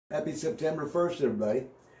Happy September 1st, everybody.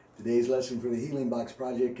 Today's lesson for the Healing Box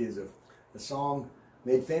Project is a song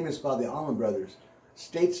made famous by the Allman Brothers,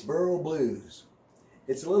 Statesboro Blues.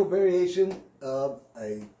 It's a little variation of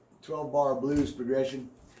a 12-bar blues progression,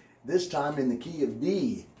 this time in the key of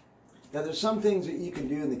D. Now, there's some things that you can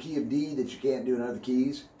do in the key of D that you can't do in other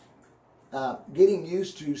keys. Getting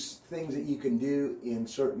used to things that you can do in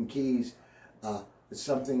certain keys is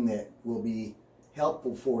something that will be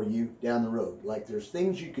helpful for you down the road. Like there's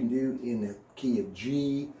things you can do in the key of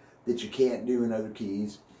G that you can't do in other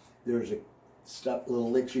keys. There's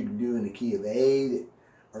little licks you can do in the key of A that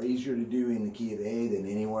are easier to do in the key of A than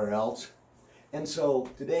anywhere else. And so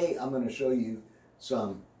today I'm going to show you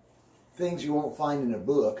some things you won't find in a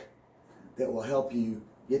book that will help you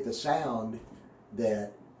get the sound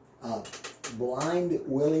that blind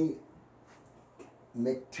Willie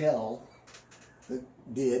McTell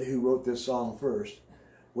did, who wrote this song first,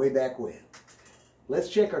 way back when. Let's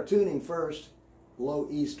check our tuning first. Low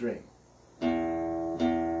E string.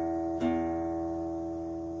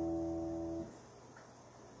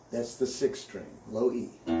 That's the 6th string, low E.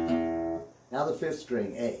 Now the 5th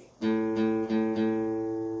string, A.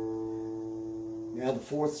 Now the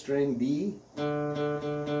 4th string, B.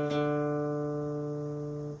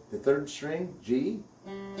 The 3rd string, G.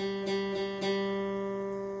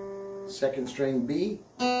 2nd string, B.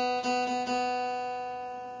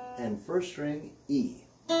 And 1st string, E.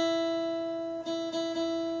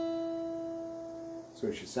 So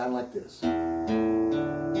it should sound like this.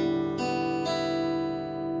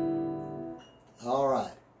 All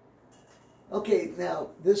right. Okay, now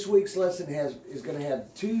this week's lesson is going to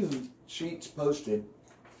have 2 sheets posted.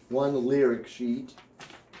 One, the lyric sheet,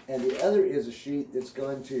 and the other is a sheet that's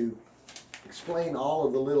going to explain all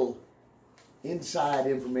of the little inside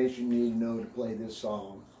information you need to know to play this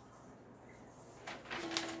song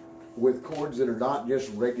with chords that are not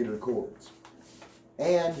just regular chords,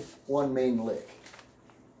 and one main lick.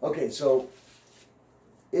 Okay, so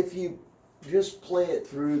if you just play it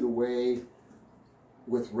through the way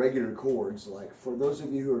with regular chords, like for those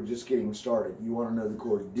of you who are just getting started, you want to know the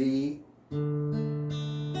chord D,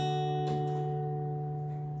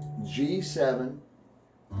 G7,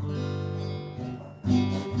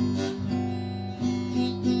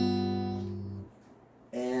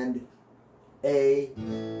 and A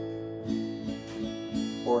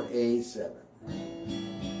or A7.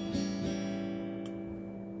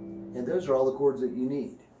 And those are all the chords that you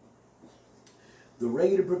need. The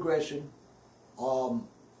regular progression, a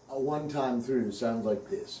one time through, sounds like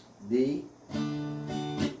this. D,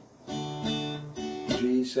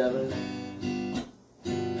 G7,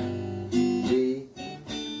 D,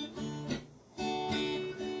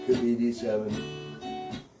 could be D7,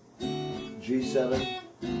 G7,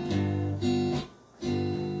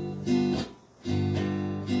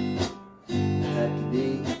 back to D,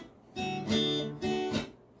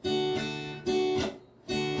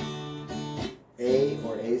 A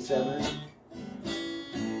or A7,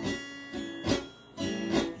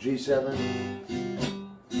 G7,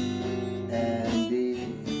 and D.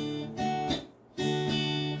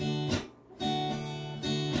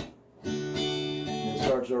 And it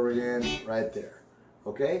starts over again right there.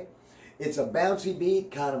 Okay? It's a bouncy beat,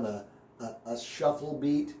 kind of a shuffle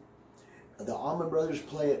beat. The Allman Brothers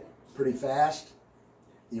play it pretty fast.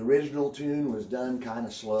 The original tune was done kind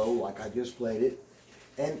of slow, like I just played it.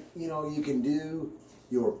 And, you know, you can do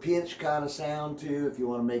your pinch kind of sound too, if you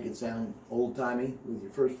want to make it sound old-timey with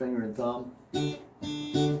your first finger and thumb.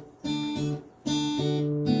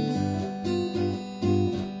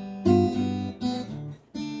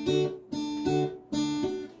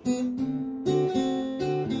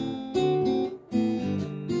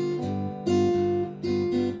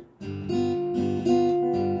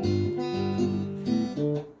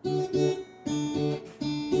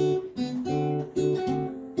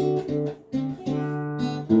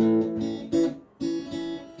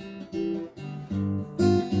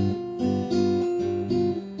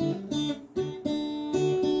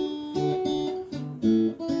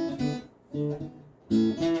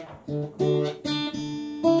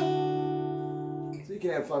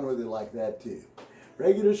 Have fun with it like that too.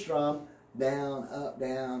 Regular strum, down, up,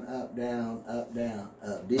 down, up, down, up, down,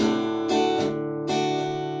 up, D,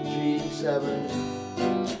 G7,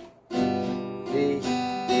 D,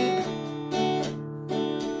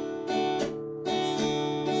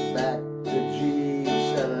 back to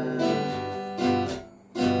G7,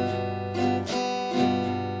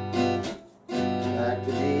 back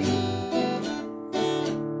to D,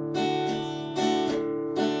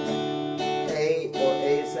 A or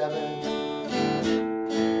A7,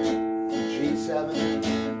 G7,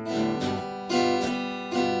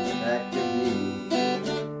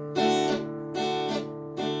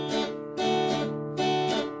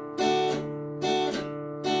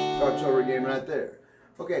 there.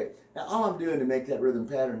 Okay, now all I'm doing to make that rhythm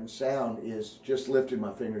pattern sound is just lifting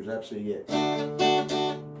my fingers up so you get.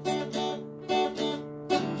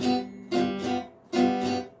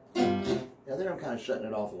 Now there I'm kind of shutting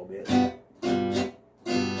it off a little bit.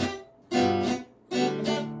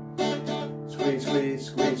 Squeeze, squeeze,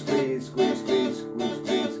 squeeze, squeeze, squeeze, squeeze, squeeze,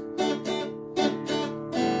 squeeze.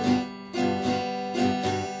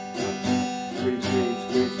 Squeeze, squeeze,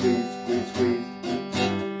 squeeze, squeeze, squeeze, squeeze.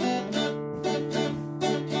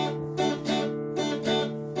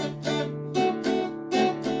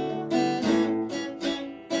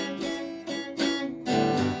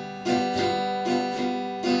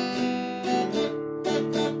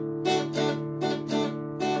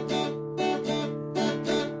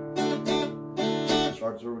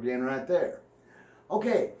 Starts over again right there.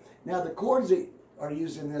 Okay, now the chords that are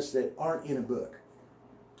used in this that aren't in a book.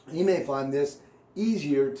 You may find this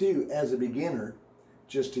easier too as a beginner,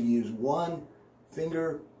 just to use one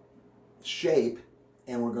finger shape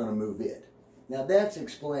and we're going to move it. Now that's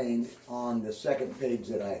explained on the second page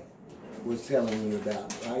that I was telling you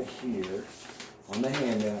about right here on the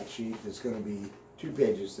handout sheet. It's going to be 2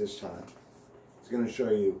 pages this time. It's going to show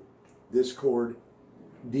you this chord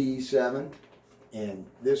D7 and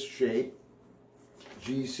this shape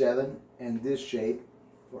G7 and this shape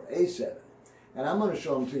for A7. And I'm going to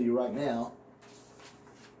show them to you right now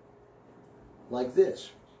like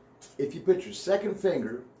this. If you put your second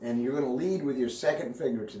finger, and you're going to lead with your second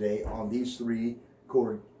finger today on these 3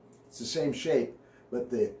 chords, it's the same shape, but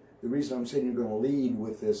the reason I'm saying you're going to lead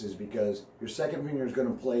with this is because your second finger is going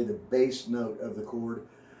to play the bass note of the chord,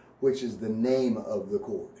 which is the name of the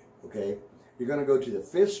chord, okay? You're going to go to the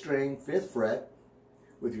 5th string, 5th fret,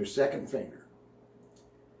 with your second finger.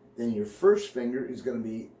 Then your first finger is going to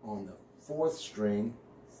be on the 4th string,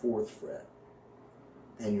 4th fret.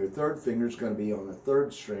 And your third finger is going to be on the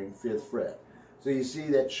 3rd string, 5th fret. So you see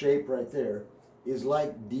that shape right there is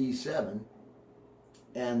like D7.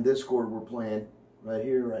 And this chord we're playing right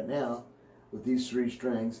here, right now, with these 3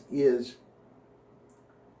 strings is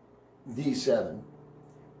D7,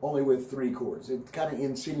 only with 3 chords. It kind of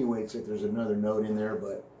insinuates that there's another note in there,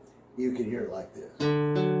 but you can hear it like this.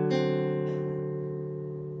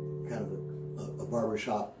 Kind of a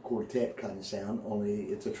barbershop quartet kind of sound, only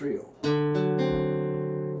it's a trio.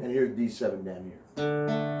 And here's D7 down here.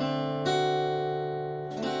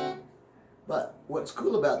 But what's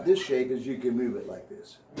cool about this shape is you can move it like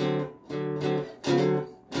this.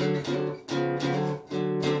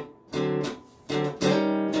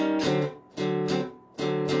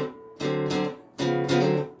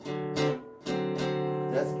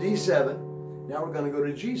 That's D7. Now we're going to go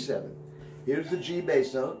to G7. Here's the G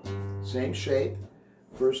bass note, same shape.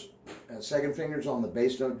 Second finger's on the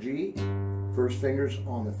bass note G, first finger's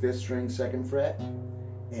on the 5th string, 2nd fret,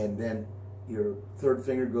 and then your third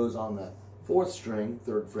finger goes on the 4th string,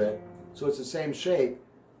 3rd fret. So it's the same shape,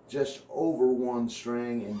 just over 1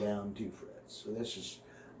 string and down 2 frets. So that's just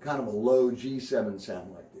kind of a low G7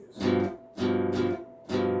 sound like this.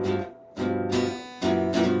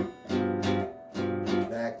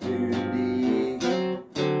 Back to D.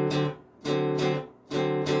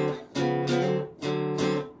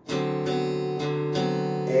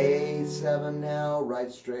 A7 now,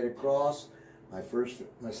 right straight across. My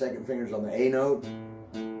second finger's on the A note.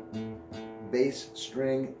 Bass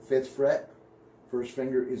string, 5th fret. First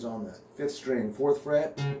finger is on the 5th string, 4th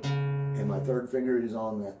fret. And my third finger is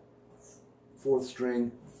on the 4th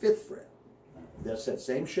string, 5th fret. That's that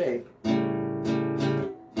same shape.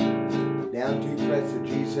 Down 2 frets to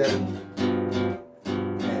G7.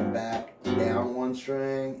 And back, down 1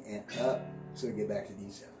 string, and up, so we get back to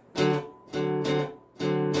D7.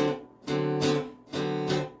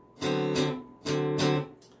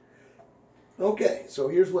 Okay, so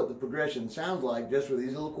here's what the progression sounds like just with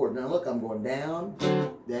these little chords. Now look, I'm going down,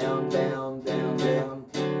 down, down, down, down.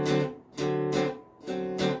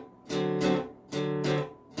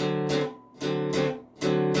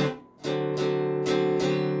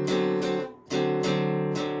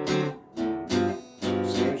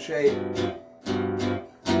 Same shape.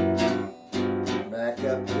 Back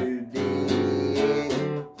up to D.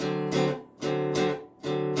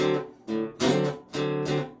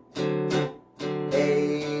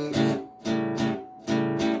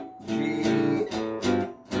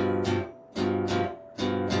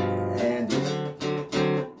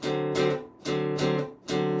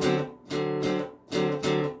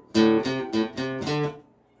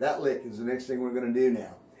 That lick is the next thing we're going to do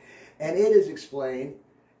now. And it is explained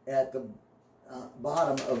at the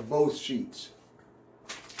bottom of both sheets.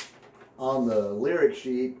 On the lyric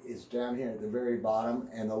sheet, it's down here at the very bottom,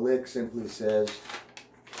 and the lick simply says,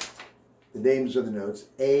 the names of the notes,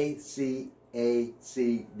 A, C, A,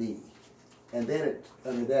 C, D. And then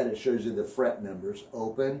under that it shows you the fret numbers.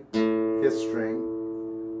 Open, 5th string,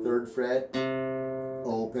 3rd fret,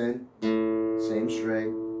 open, same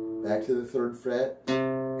string, back to the 3rd fret,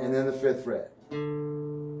 and then the 5th fret.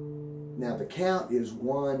 Now the count is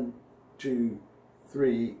 1, 2,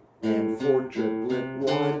 3, and 4 triplet,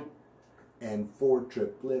 1, and 4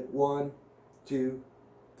 triplet, 1, 2,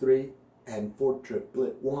 3, and 4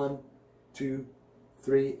 triplet, 1, 2,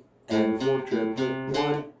 3, and 4 triplet,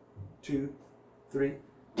 1, 2, 3,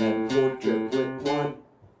 and 4 triplet, 1,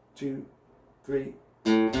 2, 3,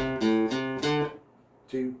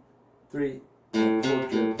 2, 3, and 4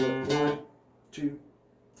 triplet, 1, 2,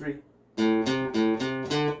 3.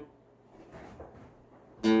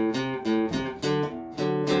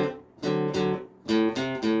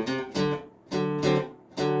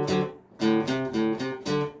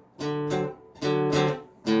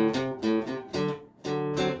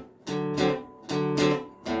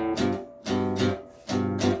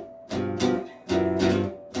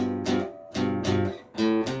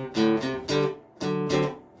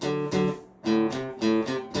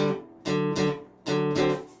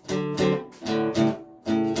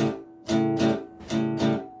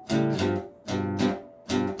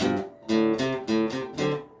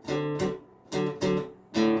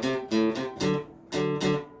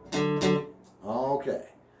 Okay,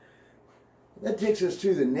 that takes us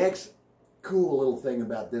to the next cool little thing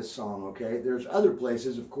about this song, okay? There's other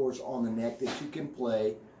places, of course, on the neck that you can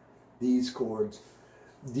play these chords,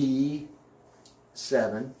 D,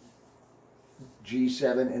 7,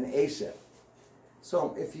 G7, and A7.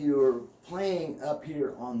 So if you're playing up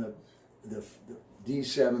here on the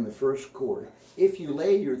D7, the first chord, if you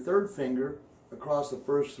lay your 3rd finger across the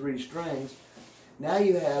first 3 strings, now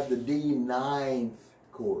you have the D9th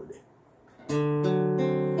chord.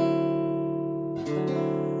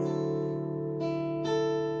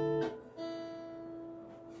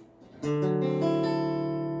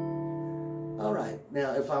 Alright,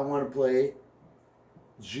 now if I want to play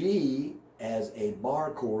G as a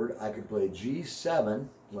bar chord, I could play G7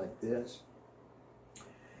 like this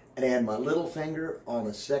and add my little finger on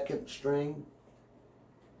the 2nd string,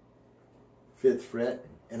 5th fret,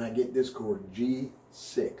 and I get this chord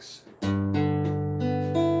G6.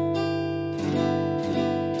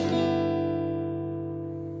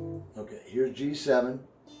 Okay, here's G7,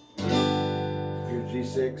 here's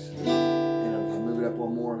G6, and if I move it up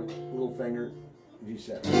one more, little finger,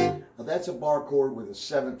 G7. Now that's a bar chord with a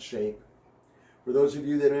 7th shape. For those of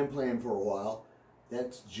you that have been playing for a while,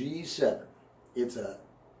 that's G7. It's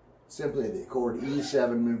simply the chord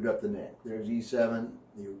E7 moved up the neck. There's E7,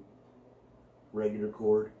 the regular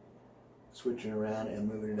chord, switching around and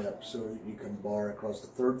moving it up so that you can bar across the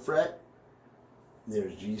 3rd fret.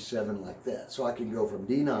 There's G7 like that. So I can go from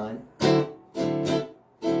D9,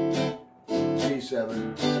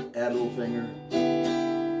 G7, add a little finger,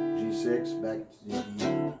 G6, back to D.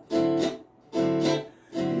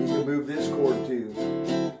 And you can move this chord too.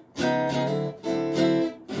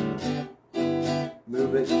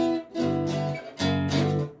 Move it.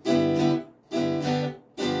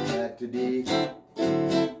 Back to D.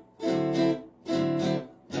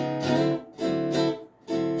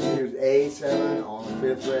 Here's A7 on the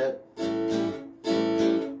 5th fret.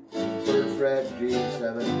 3rd fret,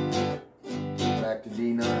 G7. Back to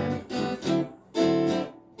D9.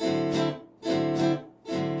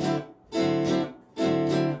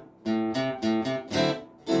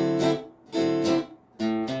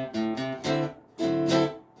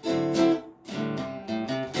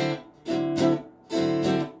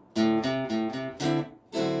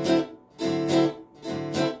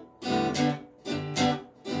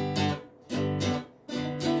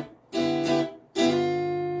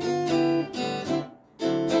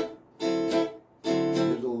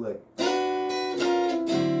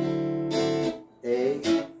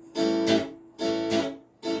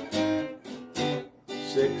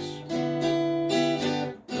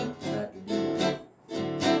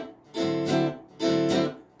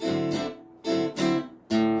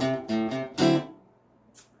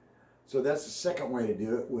 So that's the second way to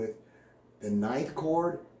do it, with the 9th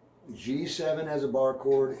chord, G7 as a bar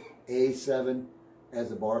chord, A7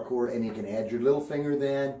 as a bar chord, and you can add your little finger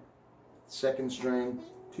then, 2nd string,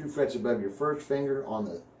 2 frets above your 1st finger on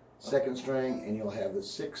the 2nd string, and you'll have the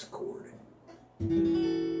 6th chord.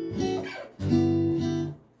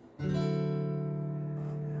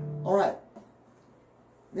 Alright,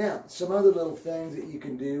 now some other little things that you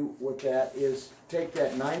can do with that is take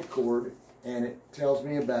that 9th chord, and it tells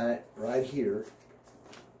me about it right here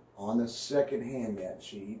on the 2nd handout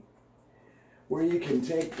sheet. where you can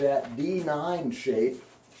take that D9 shape,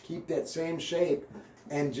 keep that same shape,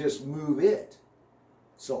 and just move it.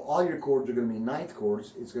 So all your chords are going to be ninth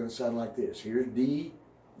chords. It's going to sound like this. Here's D9.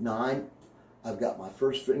 I've got my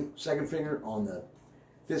second finger on the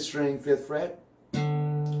 5th string, 5th fret.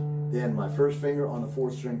 Then my first finger on the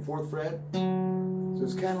 4th string, 4th fret. So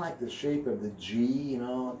it's kind of like the shape of the G, you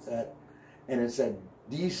know, it's that, and it's that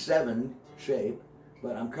D7 shape,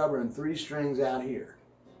 but I'm covering 3 strings out here.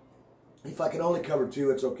 If I can only cover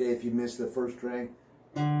 2, it's okay if you miss the first string.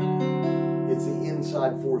 It's the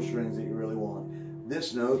inside 4 strings that you really want.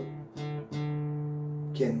 This note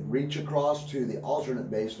can reach across to the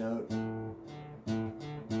alternate bass note.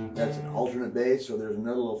 That's an alternate bass, so there's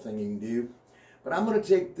another little thing you can do. But I'm going to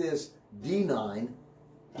take this D9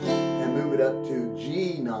 and move it up to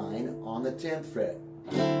G9 on the 10th fret.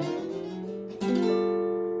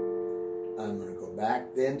 I'm going to go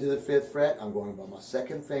back then to the 5th fret. I'm going by my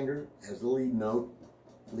second finger as the lead note,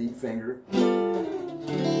 lead finger. Then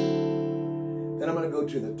I'm going to go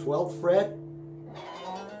to the 12th fret.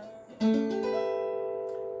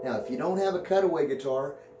 Now, if you don't have a cutaway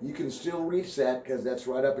guitar, you can still reach that because that's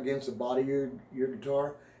right up against the body of your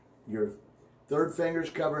guitar. Your 3rd finger's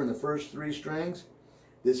covering the first 3 strings.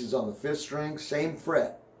 This is on the 5th string, same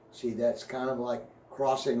fret. See, that's kind of like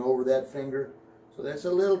crossing over that finger. So that's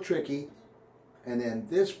a little tricky. And then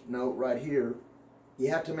this note right here, you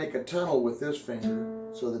have to make a tunnel with this finger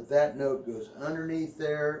so that that note goes underneath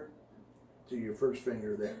there to your first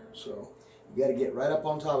finger there. So you got to get right up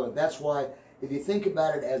on top of it. That's why if you think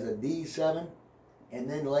about it as a D7 and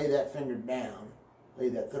then lay that finger down, lay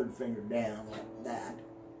that 3rd finger down like that,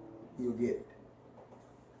 you'll get it.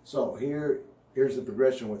 So here's the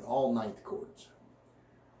progression with all 9th chords.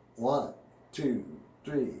 1, 2,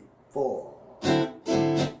 3, 4.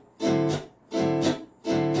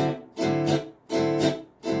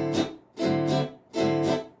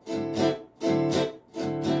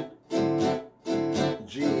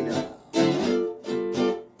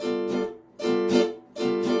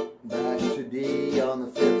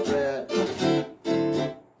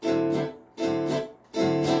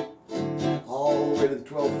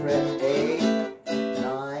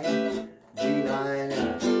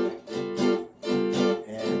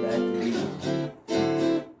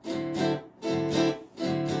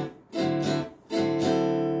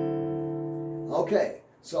 Okay,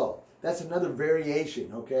 so that's another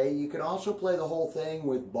variation, okay? You can also play the whole thing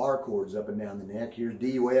with bar chords up and down the neck. Here's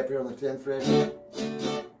D way up here on the 10th fret.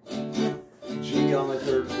 G on the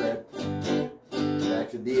 3rd fret. Back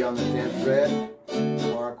to D on the 10th fret.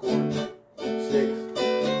 Bar chord. 6.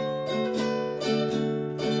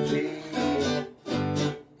 G.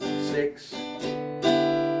 6.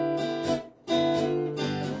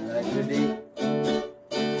 Back to D.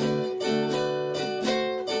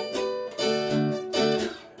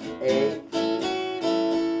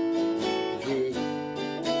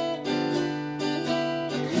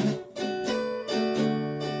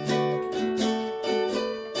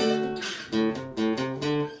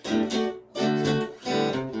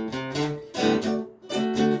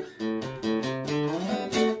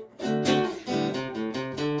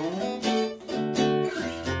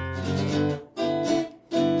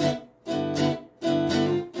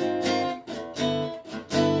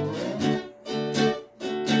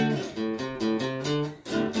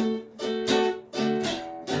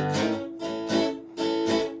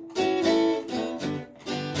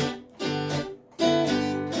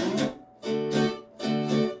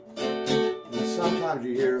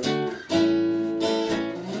 You hear,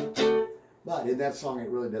 but in that song it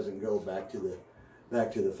really doesn't go back to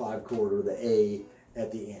the 5 chord or the A at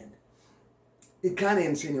the end. It kind of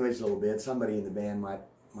insinuates a little bit. Somebody in the band might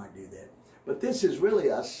do that, but this is really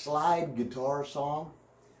a slide guitar song.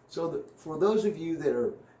 So for those of you that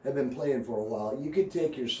have been playing for a while, you could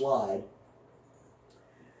take your slide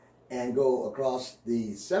and go across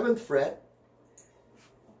the 7th fret,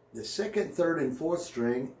 the 2nd, 3rd, and 4th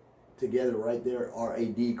string. Together right there are a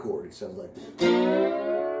D chord. It sounds like this.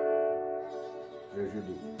 There's your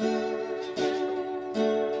D.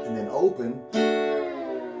 And then open.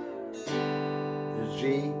 There's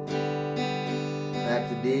G. Back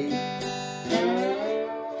to D.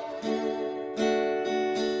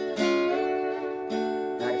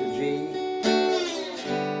 Back to G.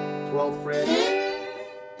 12th fret.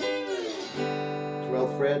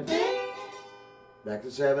 12th fret. Back to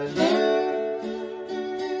 7.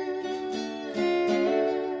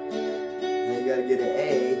 Got to get an A,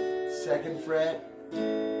 2nd fret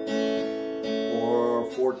or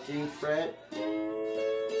 14th fret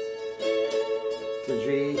to G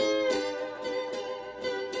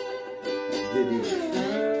to D.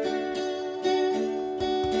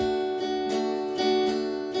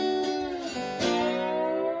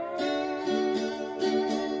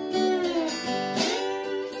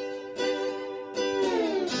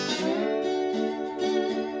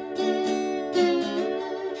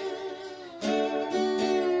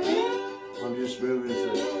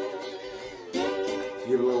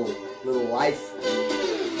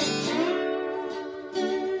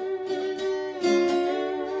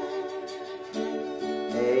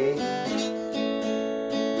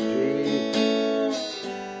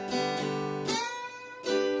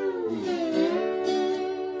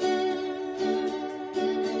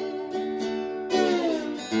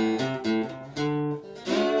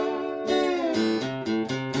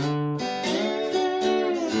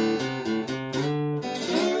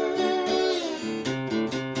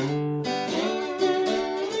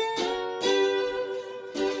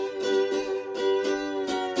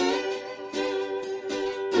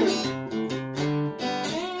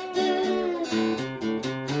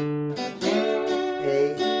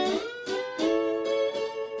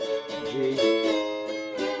 G,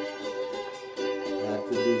 back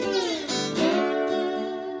to D.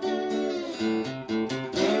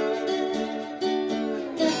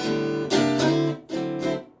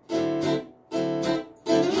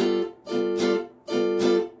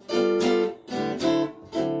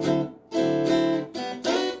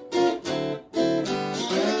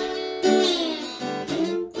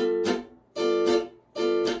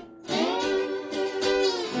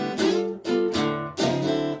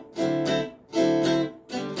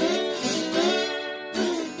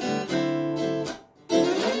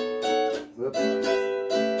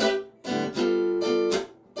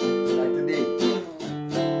 Back to D.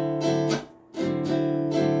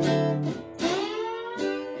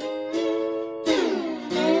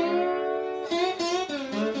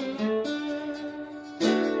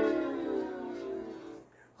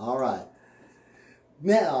 All right.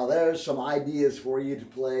 Now, there's some ideas for you to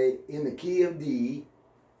play in the key of D.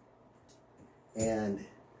 And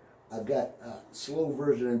I've got a slow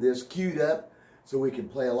version of this queued up so we can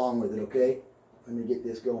play along with it, okay? Let me get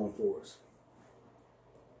this going for us.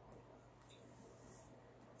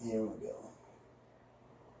 Here we go.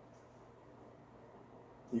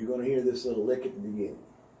 You're going to hear this little lick at the beginning.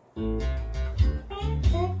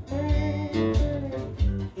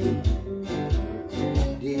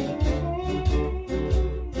 D,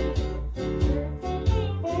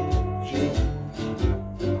 G,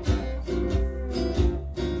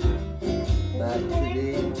 back to D,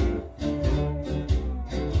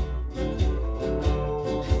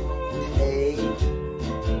 A,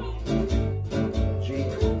 G,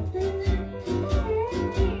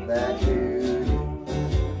 back to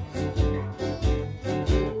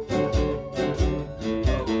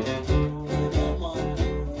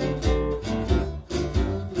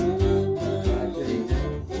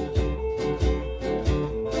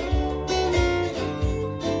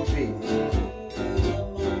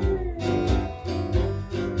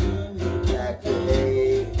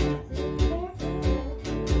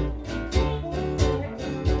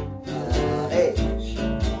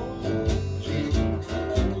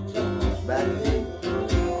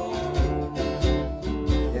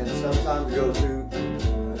sometimes go to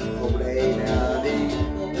over to A, now D,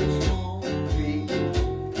 G,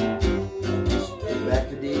 back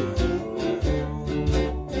to D,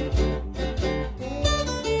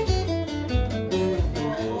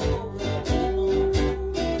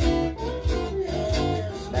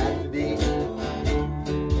 back to D,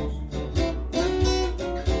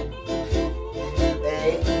 A,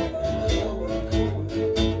 G,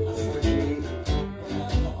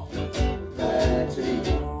 back to D.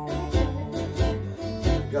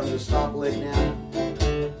 Comes to stop lick now.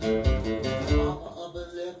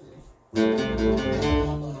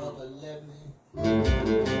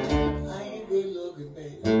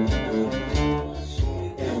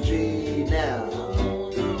 And G now.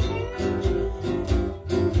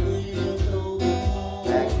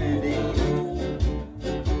 Back to D.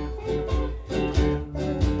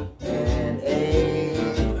 And A.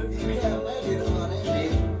 G.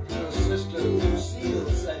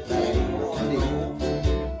 Back to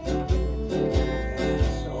D.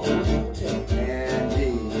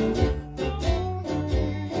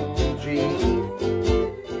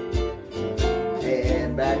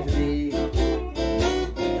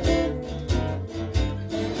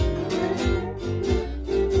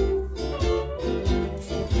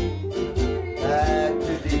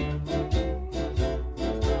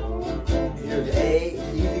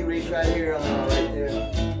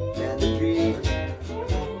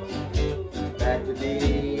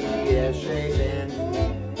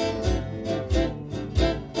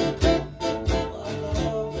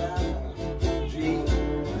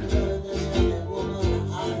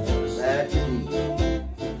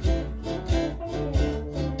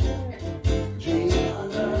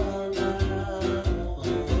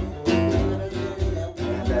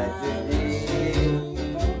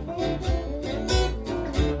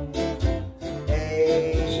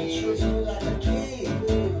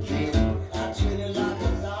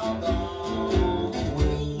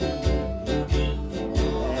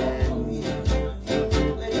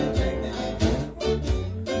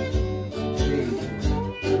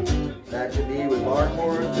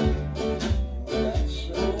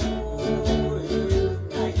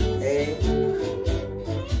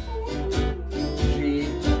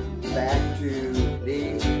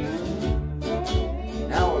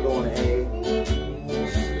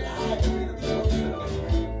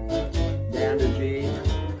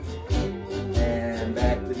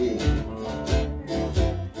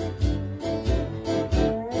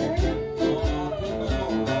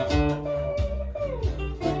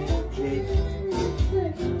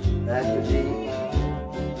 to D.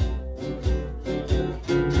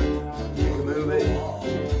 You can move it.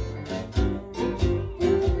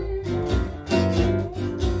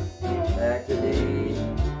 Back to D.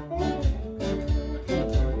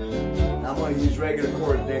 I'm going to use regular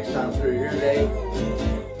chords next time through. Here's A.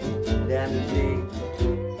 Down to G.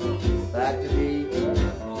 Back to D.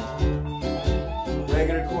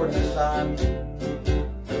 Regular chords this time.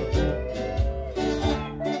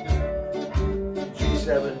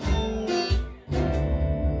 G7.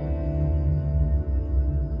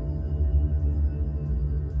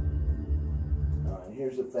 Alright,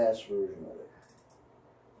 here's the fast version of it.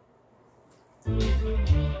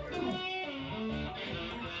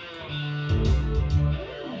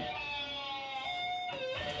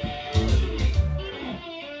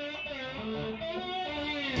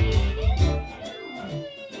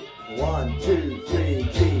 One, two, three,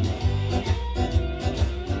 G.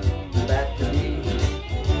 Back to D.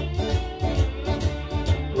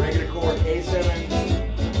 Regular chord A7,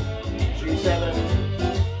 G7.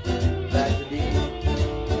 Back to D.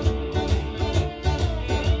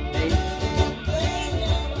 D.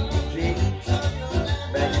 G.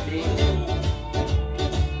 Back to D.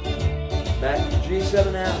 Back to G7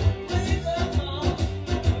 now.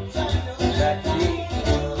 Back to D.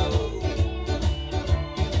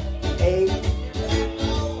 A,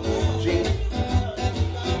 G,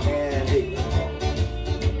 and D.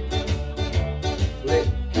 Lick.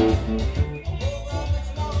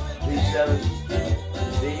 G7,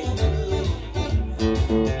 D.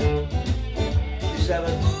 G7.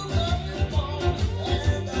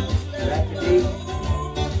 Back to D.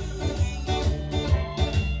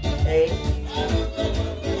 A,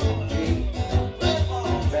 G.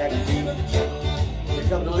 Back to D. Here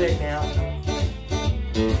comes the lick now.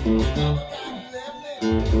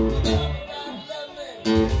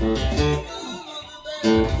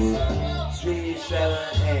 G7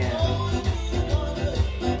 and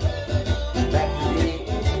back to D.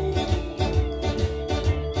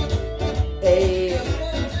 A,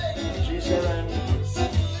 G7,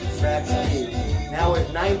 back to D. Now with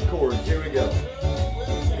ninth chords. Here we go.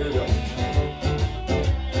 Here we go.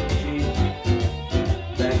 G,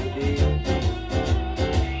 back to D.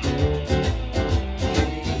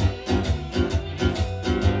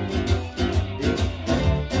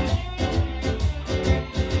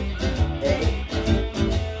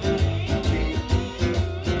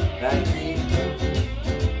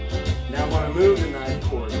 Move the ninth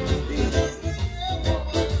chord. D.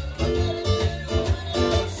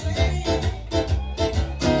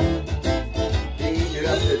 D, get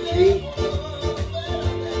up to G.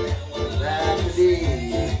 Back to D.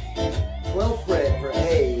 12th fret for A.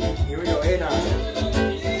 Here we go, A9.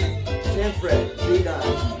 10th fret,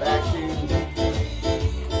 D9. Back to.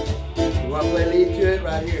 You want to play lead to it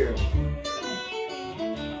right here.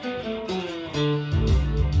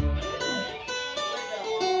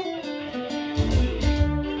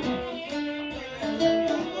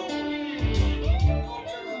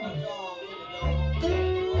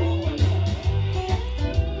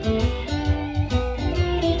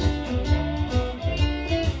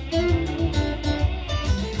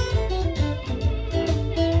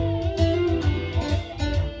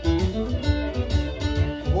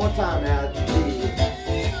 One time now, G,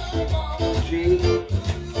 G,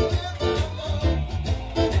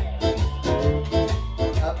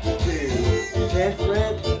 up to 10th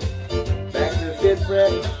fret, back to the 5th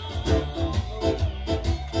fret,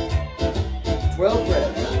 12th fret,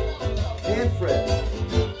 10th fret,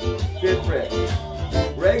 5th fret,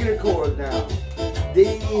 regular chords now, D,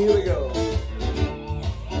 here we go,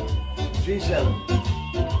 G7,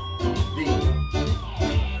 D,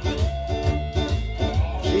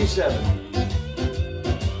 G7,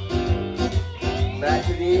 back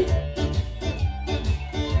to D,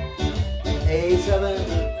 A7,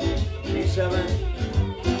 G7,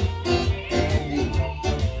 and D.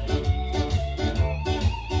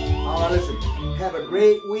 Oh, listen, have a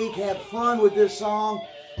great week, have fun with this song,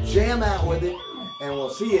 jam out with it, and we'll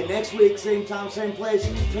see you next week, same time, same place.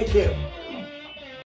 Take care.